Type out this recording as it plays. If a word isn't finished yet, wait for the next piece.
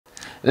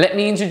Let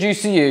me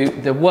introduce to you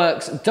the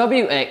Worx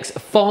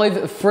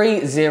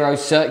WX530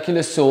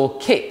 Circular Saw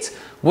kit.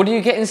 What do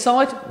you get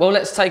inside? Well,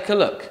 let's take a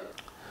look.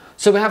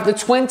 So we have the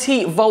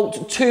 20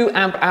 volt 2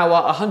 amp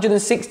hour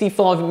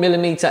 165mm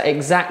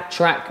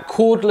Exactrack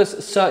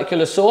Cordless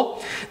Circular Saw.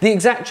 The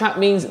Exactrack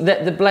means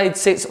that the blade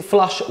sits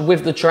flush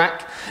with the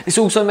track. It's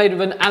also made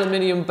with an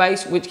aluminium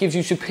base, which gives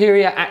you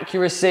superior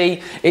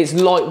accuracy. It's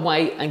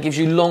lightweight and gives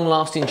you long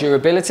lasting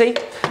durability.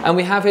 And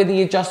we have here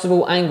the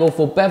adjustable angle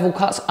for bevel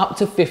cuts up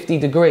to 50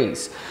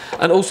 degrees.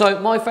 And also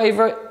my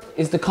favorite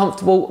is the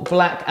comfortable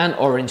black and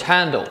orange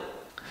handle.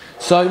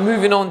 So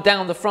moving on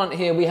down the front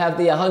here, we have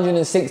the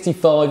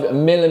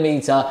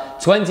 165mm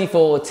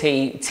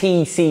 24T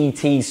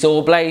TCT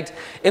saw blade.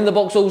 In the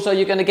box also,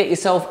 you're going to get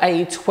yourself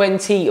a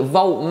 20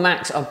 volt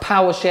max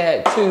power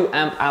share 2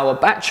 amp hour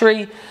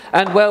battery.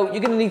 And well, you're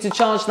going to need to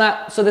charge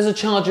that, so there's a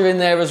charger in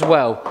there as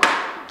well.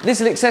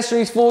 Little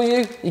accessories for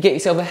you. You get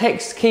yourself a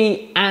hex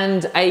key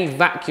and a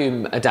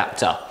vacuum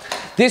adapter.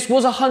 This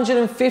was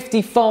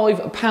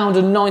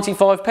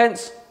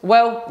 £155.95.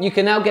 Well, you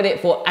can now get it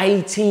for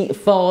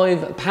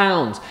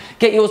 £85.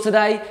 Get yours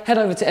today. Head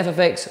over to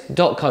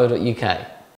ffx.co.uk.